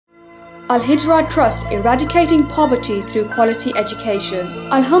Al-HIJRAH Trust, eradicating poverty through quality education.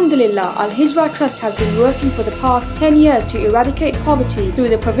 Alhamdulillah, Al-HIJRAH Trust has been working for the past 10 years to eradicate poverty through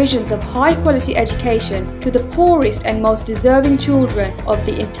the provisions of high-quality education to the poorest and most deserving children of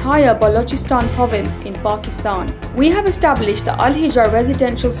the entire Balochistan province in Pakistan. We have established the Al-HIJRAH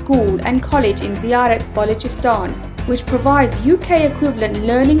Residential School and College in Ziyarat, Balochistan, which provides UK equivalent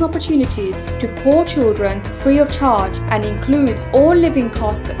learning opportunities to poor children free of charge and includes all living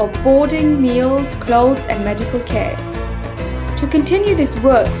costs of boarding, meals, clothes and medical care. To continue this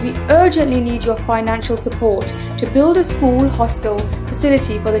work, we urgently need your financial support to build a school hostel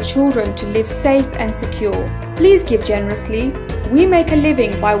facility for the children to live safe and secure. Please give generously. We make a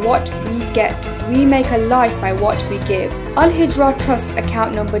living by what we get. We make a life by what we give. Al-HIJRAH Trust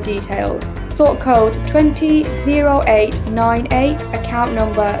account number details. Sort code 200898, account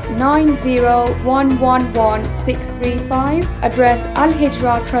number 90111635. Address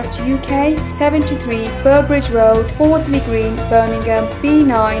Al-HIJRAH Trust UK, 73 Burbridge Road, Horsley Green, Birmingham,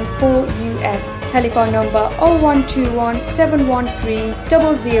 B9 4US. Telephone number 0121 713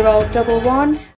 0011.